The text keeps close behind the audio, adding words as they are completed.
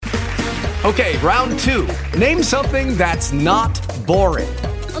Okay, round two. Name something that's not boring.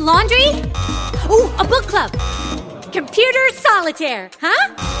 A laundry? Ooh, a book club. Computer solitaire,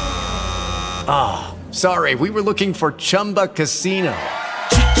 huh? Ah, sorry, we were looking for Chumba Casino.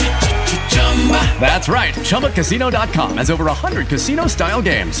 That's right, ChumbaCasino.com has over 100 casino-style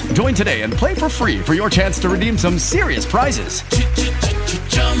games. Join today and play for free for your chance to redeem some serious prizes.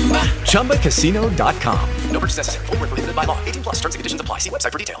 ChumbaCasino.com. No purchase necessary. Void where prohibited by law. 18 plus. Terms and conditions apply. See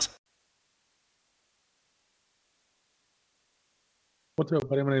website for details. What's up,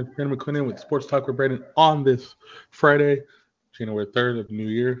 buddy? My name is Brandon McClendon with Sports Talk with Brandon on this Friday, January 3rd of the new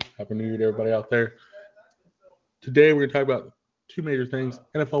year. Happy New Year to everybody out there. Today, we're going to talk about two major things.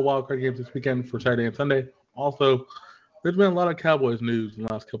 NFL wildcard games this weekend for Saturday and Sunday. Also, there's been a lot of Cowboys news in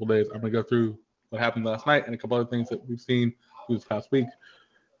the last couple of days. I'm going to go through what happened last night and a couple other things that we've seen this past week.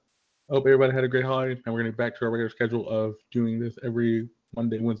 I hope everybody had a great holiday, and we're going to get back to our regular schedule of doing this every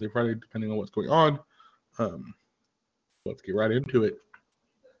Monday, Wednesday, Friday, depending on what's going on. Let's get right into it.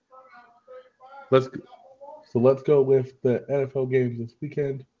 Let's go with the NFL games this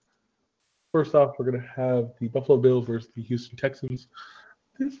weekend. First off, we're going to have the Buffalo Bills versus the Houston Texans.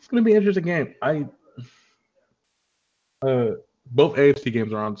 This is going to be an interesting game. Both AFC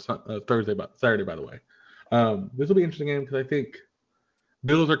games are on Saturday, by the way. This will be an interesting game because I think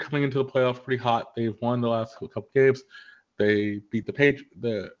Bills are coming into the playoffs pretty hot. They've won the last couple games. They beat the Patriots.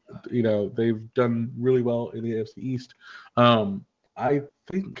 They've done really well in the AFC East. I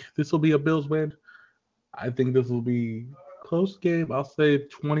think this will be a Bills win. I think this will be a close game. I'll say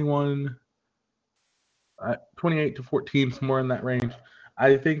 28-14, somewhere in that range.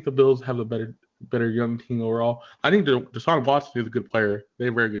 I think the Bills have a better young team overall. I think Deshaun Watson is a good player. They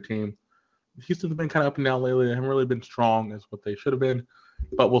have a very good team. Houston's been kind of up and down lately. They haven't really been strong as what they should have been,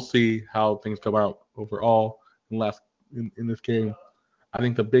 but we'll see how things come out overall in this game. I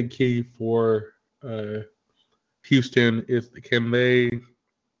think the big key for Houston is, can they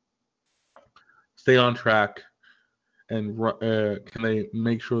stay on track and can they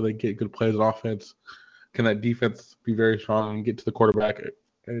make sure they get good plays on offense? Can that defense be very strong and get to the quarterback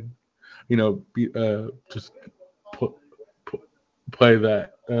and play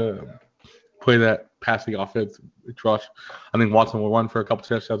that passing offense rush? I think Watson will run for a couple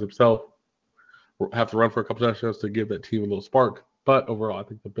touchdowns himself. Have to run for a couple touchdowns to give that team a little spark. But overall, I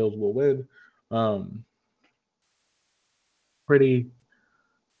think the Bills will win.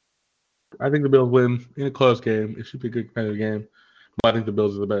 I think the Bills win in a close game. It should be a good competitive game. But I think the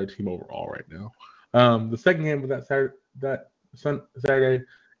Bills are the better team overall right now. The second game of that Saturday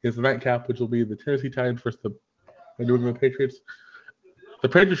is the nightcap, which will be the Tennessee Titans versus the New England Patriots. The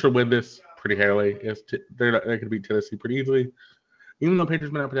Patriots should win this pretty handily. They could beat Tennessee pretty easily. Even though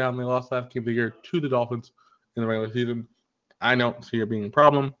Patriots been up and down, they lost last game of the year to the Dolphins in the regular season. I don't see it being a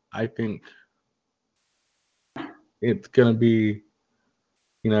problem. I think it's going to be,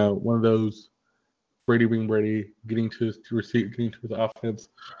 one of those Brady being Brady, getting to his offense,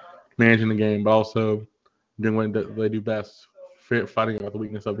 managing the game, but also doing what they do best, fighting out the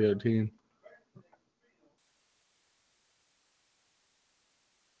weakness of the other team.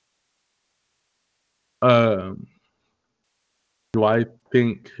 Do I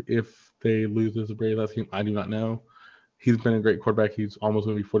think if they lose this Brady last game? I do not know. He's been a great quarterback. He's almost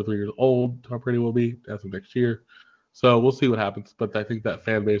going to be 43 years old. Tom Brady will be as of next year. So we'll see what happens. But I think that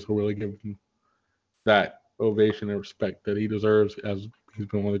fan base will really give him that ovation and respect that he deserves, as he's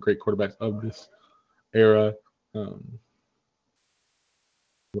been one of the great quarterbacks of this era.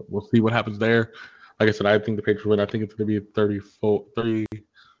 We'll see what happens there. Like I said, I think the Patriots win. I think it's going to be a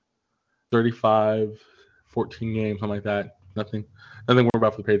 35, 14 games, something like that. Nothing more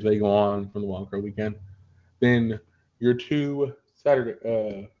about for the Patriots. They go on from the wild card weekend. Then your two Saturday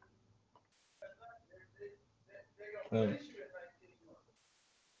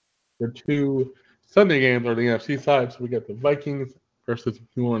your two Sunday games are the NFC side. So we got the Vikings versus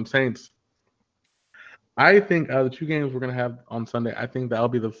New Orleans Saints. I think out of the two games we're going to have on Sunday, I think that'll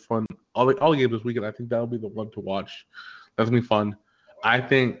be the fun. All the games this weekend, I think that'll be the one to watch. That's going to be fun. I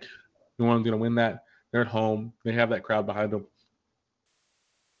think New Orleans is going to win that. They're at home. They have that crowd behind them.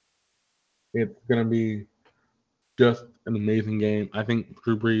 It's going to be just an amazing game. I think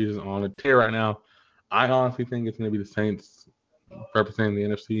Drew Brees is on a tear right now. I honestly think it's going to be the Saints representing the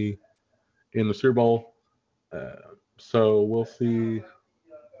NFC in the Super Bowl. So we'll see.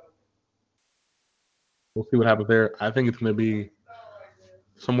 We'll see what happens there. I think it's going to be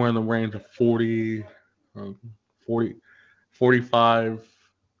somewhere in the range of 45,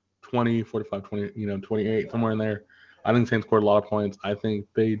 20, 45, 20, 28, somewhere in there. I think Saints scored a lot of points. I think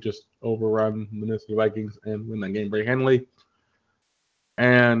they just overrun the Minnesota Vikings and win that game very handily.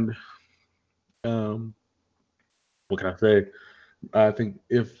 And What can I say? I think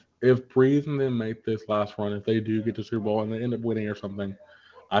if Breeze and them make this last run, if they do get to Super Bowl and they end up winning or something,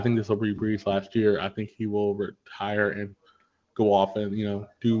 I think this will be Breeze last year. I think he will retire and go off and this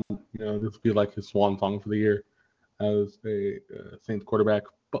will be like his swan song for the year as a Saints quarterback,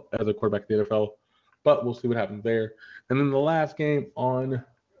 as a quarterback in the NFL. But we'll see what happens there. And then the last game on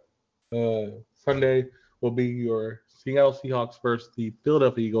Sunday will be your Seattle Seahawks versus the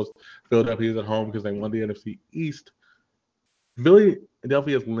Philadelphia Eagles. Philadelphia is at home because they won the NFC East.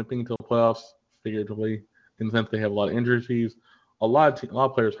 Philadelphia is limping until playoffs, figuratively, in the sense they have a lot of injuries, a lot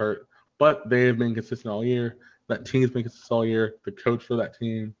of players hurt, but they have been consistent all year. That team's been consistent all year. The coach for that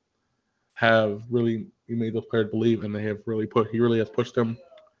team have really made those players believe, and he really has pushed them.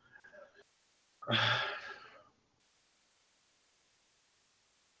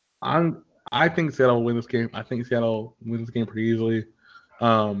 I think Seattle will win this game. I think Seattle wins this game pretty easily.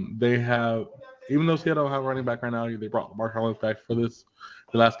 They have, even though Seattle don't have a running back right now, they brought Mark Lawrence back for this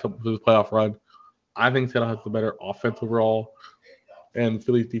playoff run. I think Seattle has the better offense overall, and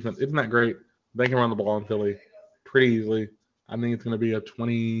Philly's defense isn't that great. They can run the ball in Philly pretty easily. I think it's going to be a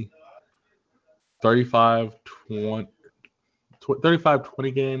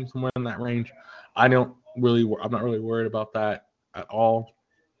 35-20 game, somewhere in that range. I'm not really worried about that at all.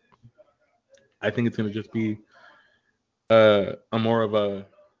 I think it's going to just be a more of a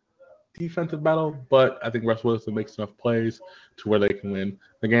defensive battle, but I think Russ Wilson makes enough plays to where they can win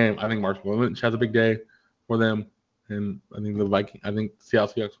the game. I think Marshall Lynch has a big day for them, and I think Seattle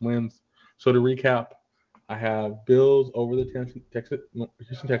Seahawks wins. So to recap, I have Bills over the Houston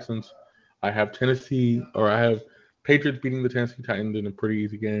Texans. I have Patriots beating the Tennessee Titans in a pretty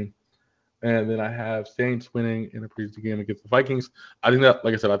easy game. And then I have Saints winning in a pretty easy game against the Vikings. I think that,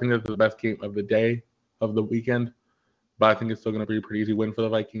 like I said, I think that's the best game of the day, of the weekend. But I think it's still going to be a pretty easy win for the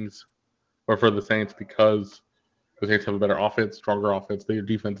Vikings, or for the Saints, because the Saints have a better offense, stronger offense. Their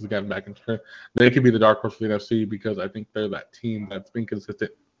defense has gotten back in strength. They could be the dark horse for the NFC because I think they're that team that's been consistent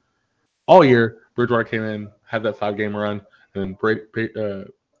all year. Bridgewater came in, had that 5-game run, and then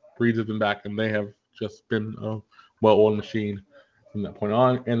Breeze has been back, and they have just been a well-oiled machine from that point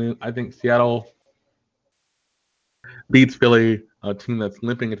on. And then I think Seattle beats Philly, a team that's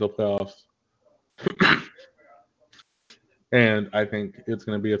limping into the playoffs. And I think it's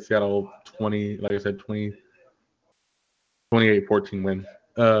going to be a Seattle 28-14 win.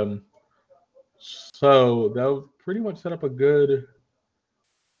 So that would pretty much set up a good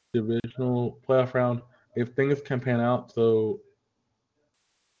divisional playoff round. If things can pan out, that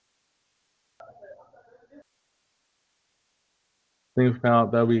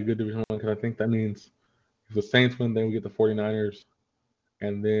would be a good divisional one, because I think that means if the Saints win, then we get the 49ers,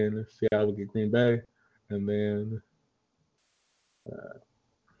 and then Seattle will get Green Bay, and then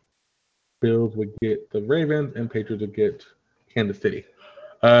Bills would get the Ravens, and Patriots would get Kansas City.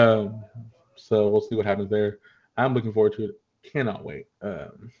 So we'll see what happens there. I'm looking forward to it. Cannot wait.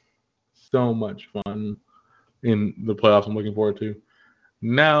 So much fun in the playoffs I'm looking forward to.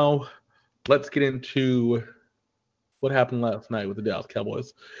 Now, let's get into what happened last night with the Dallas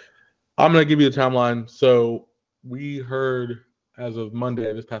Cowboys. I'm going to give you the timeline. So we heard as of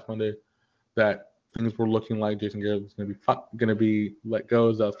this past Monday, that things were looking like Jason Garrett was going to be let go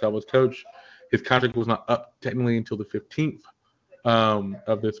as Dallas Cowboys coach. His contract was not up technically until the 15th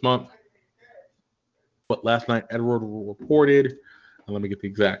of this month. But last night, Edward reported, and let me get the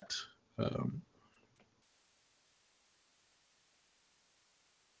exact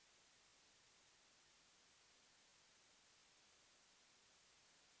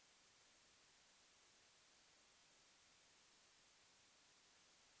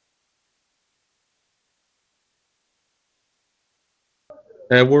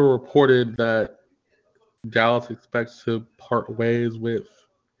Edward reported that Dallas expects to part ways with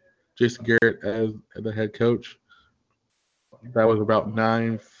Jason Garrett as the head coach. That was about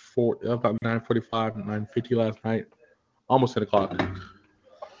 9:45, 9:50 last night, almost 10 o'clock.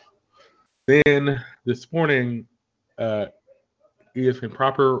 Then this morning, ESPN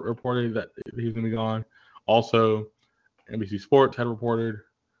Proper reported that he's going to be gone. Also, NBC Sports had reported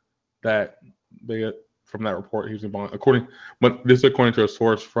that from that report, he was going to be gone. This is according to a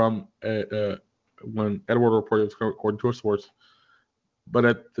source from when Edward reported, it was according to a source. But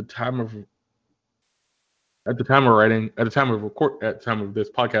at the time of this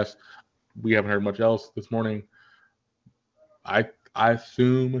podcast, we haven't heard much else this morning. I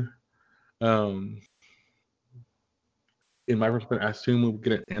assume, in my perspective, I assume we'll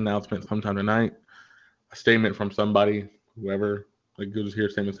get an announcement sometime tonight, a statement from somebody, whoever. Like, you'll just hear a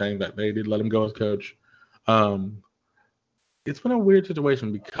statement saying that they did let him go as coach. It's been a weird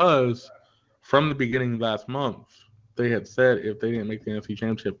situation because from the beginning last month, they had said if they didn't make the NFC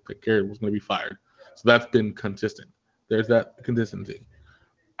Championship, that Garrett was going to be fired. So that's been consistent. There's that consistency.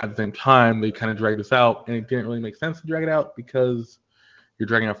 At the same time, they kind of dragged this out, and it didn't really make sense to drag it out because you're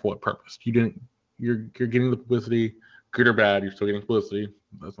dragging out for what purpose? You're getting the publicity, good or bad. You're still getting publicity.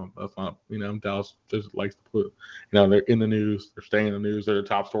 That's not. Dallas just likes to put. They're in the news. They're staying in the news. They're the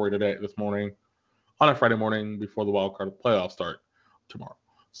top story this morning, on a Friday morning before the wild card playoffs start tomorrow.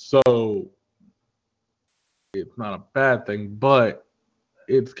 So it's not a bad thing, but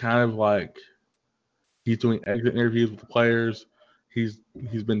it's kind of like he's doing exit interviews with the players. He's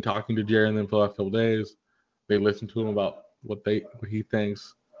been talking to Jerry and them for the last couple days. They listen to him about what he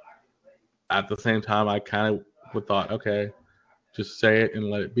thinks. At the same time, I kind of would thought, okay, just say it and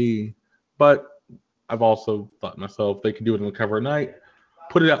let it be. But I've also thought myself, they could do it in the cover at night.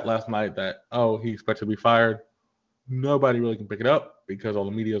 Put it out last night that, he expected to be fired. Nobody really can pick it up because all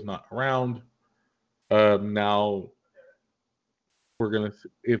the media is not around. Now we're gonna,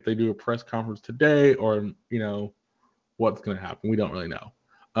 if they do a press conference today, or what's gonna happen, we don't really know.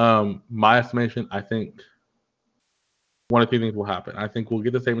 My estimation, I think one of two things will happen. I think we'll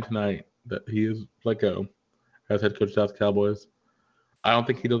get the statement tonight that he is let go as head coach of the Dallas Cowboys. I don't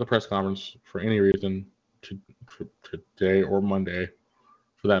think he does a press conference for any reason today or Monday,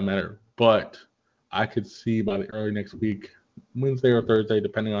 for that matter. But I could see by the early next week, Wednesday or Thursday,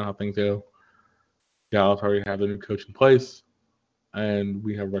 depending on how things go, Dallas already have the new coach in place, and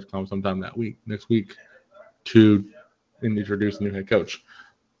we have a press conference sometime next week, to introduce a new head coach.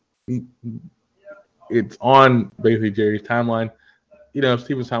 It's on basically Jerry's timeline.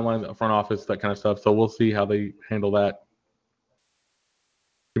 Steven's timeline, the front office, that kind of stuff. So we'll see how they handle that.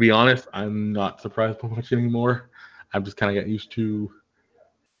 To be honest, I'm not surprised by much anymore. I'm just kind of getting used to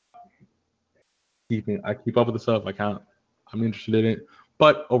I keep up with the stuff. I'm interested in it.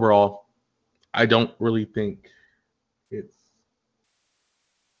 But overall, I don't really think it's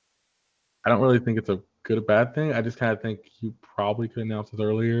a good or bad thing. I just kind of think you probably could announce this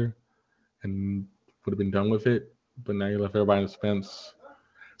earlier and would have been done with it. But now you left everybody in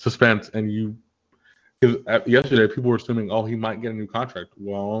suspense, and because yesterday people were assuming, he might get a new contract.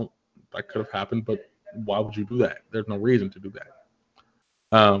 Well, that could have happened, but why would you do that? There's no reason to do that.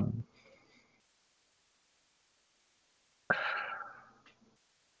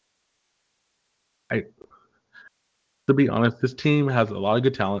 To be honest, this team has a lot of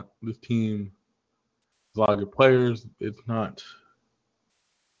good talent. This team has a lot of good players. It's not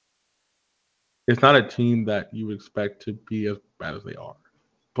a team that you would expect to be as bad as they are.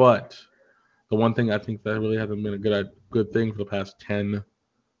 But the one thing I think that really hasn't been a good thing for the past 10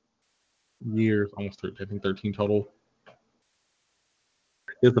 years, almost 13 total,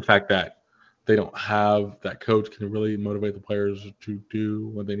 is the fact that they don't have that coach can really motivate the players to do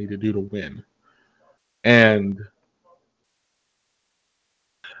what they need to do to win. And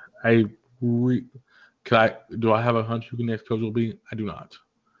do I have a hunch who the next coach will be? I do not.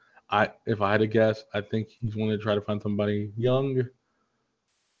 If I had to guess, I think he's wanting to try to find somebody young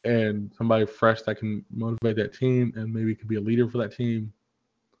and somebody fresh that can motivate that team and maybe could be a leader for that team.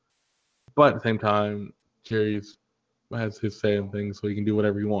 But at the same time, Jerry has his say in things, so he can do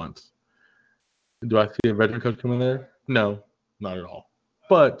whatever he wants. Do I see a veteran coach coming there? No, not at all.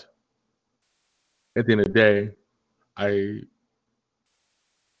 But at the end of the day, I'm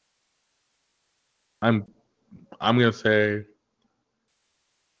gonna say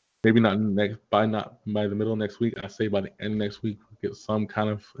maybe not by the middle of next week. I say by the end of next week, we'll get some kind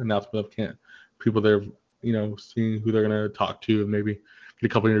of announcement of people there, seeing who they're gonna talk to, and maybe get a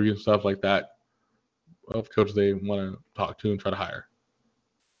couple interviews and stuff like that of coaches they want to talk to and try to hire.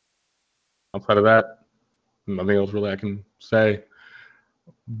 Outside of that, nothing else really I can say.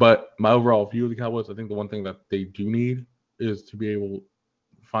 But my overall view of the Cowboys, I think the one thing that they do need is to be able to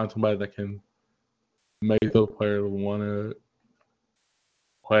find somebody that can make those players want to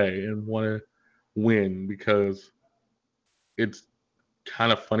play and want to win, because it's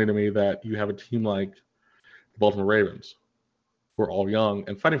kind of funny to me that you have a team like the Baltimore Ravens who are all young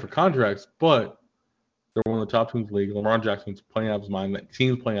and fighting for contracts, but they're one of the top teams in the league. Lamar Jackson's playing out of his mind. That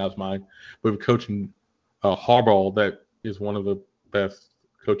team's playing out of his mind. We have a coach in Harbaugh that is one of the best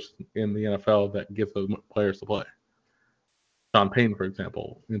coaches in the NFL that gets those players to play. Sean Payton, for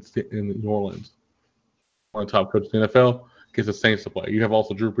example, in New Orleans, one of the top coaches in the NFL, gets the Saints to play. You have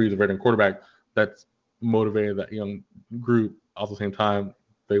also Drew Brees, a veteran quarterback, that's motivated that young group. At the same time,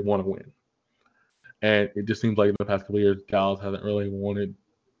 they want to win. And it just seems like in the past couple of years, Dallas hasn't really wanted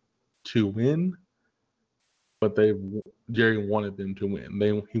to win, but Jerry wanted them to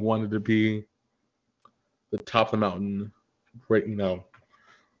win. He wanted to be the top of the mountain, right?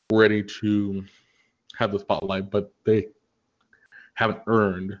 ready to have the spotlight, but they haven't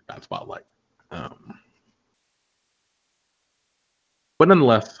earned that spotlight. But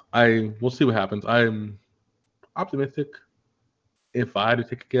nonetheless, we'll see what happens. I'm optimistic. If I had to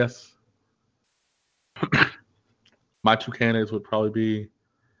take a guess, my two candidates would probably be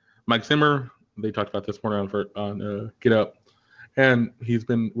Mike Zimmer. They talked about this morning on Get Up, and he's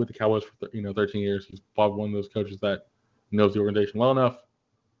been with the Cowboys for 13 years. He's probably one of those coaches that knows the organization well enough.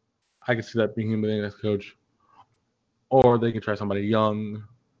 I can see that being him being the next coach. Or they can try somebody young,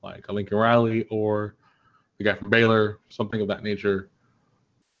 like a Lincoln Riley or the guy from Baylor, something of that nature,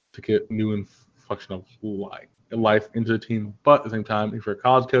 to get new inflection of life into the team. But at the same time, if you're a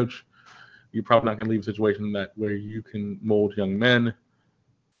college coach, you're probably not going to leave a situation where you can mold young men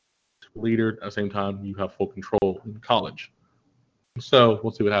to a leader. At the same time, you have full control in college. So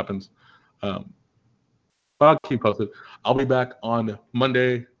we'll see what happens. But I'll keep posted. I'll be back on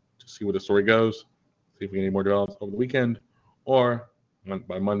Monday to see where the story goes, see if we get any more developments over the weekend, or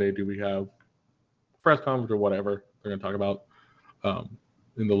by Monday, do we have press conference or whatever they're going to talk about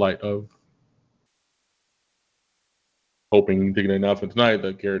in the light of hoping to get an announcement tonight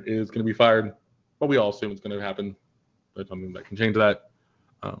that Garrett is going to be fired. But we all assume it's going to happen. There's something that can change that.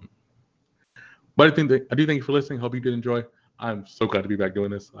 But I do thank you for listening. Hope you did enjoy. I'm so glad to be back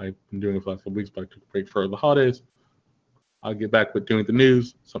doing this. I've been doing it for the last couple weeks, but I took a break for the holidays. I'll get back with doing the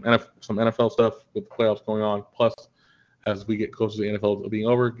news, some NFL stuff with the playoffs going on. Plus, as we get closer to the NFL being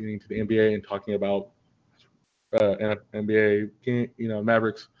over, getting to the NBA and talking about NBA,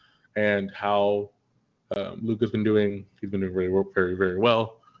 Mavericks, and how Luka's been doing. He's been doing very, very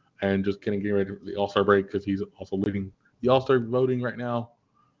well, and just getting ready for the All-Star break because he's also leading the All-Star voting right now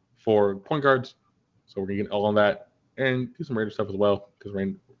for point guards. So we're gonna get all on that and do some Rangers stuff as well because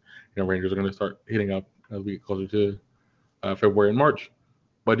Rangers are going to start hitting up as we get closer to February and March.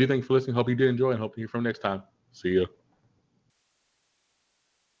 But I do thank you for listening. Hope you did enjoy and hope to hear from next time. See you.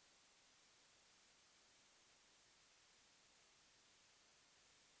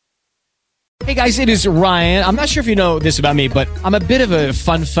 Hey guys, it is Ryan. I'm not sure if you know this about me, but I'm a bit of a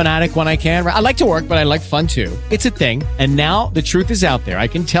fun fanatic when I can. I like to work, but I like fun too. It's a thing. And now the truth is out there. I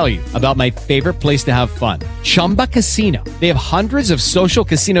can tell you about my favorite place to have fun. Chumba Casino. They have hundreds of social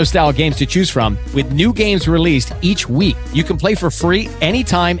casino style games to choose from with new games released each week. You can play for free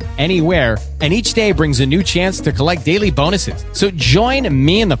anytime, anywhere. And each day brings a new chance to collect daily bonuses. So join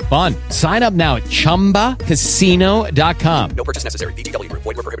me in the fun. Sign up now at ChumbaCasino.com. No purchase necessary. VGW Group.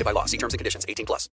 Void where prohibited by law. See terms and conditions. 18+.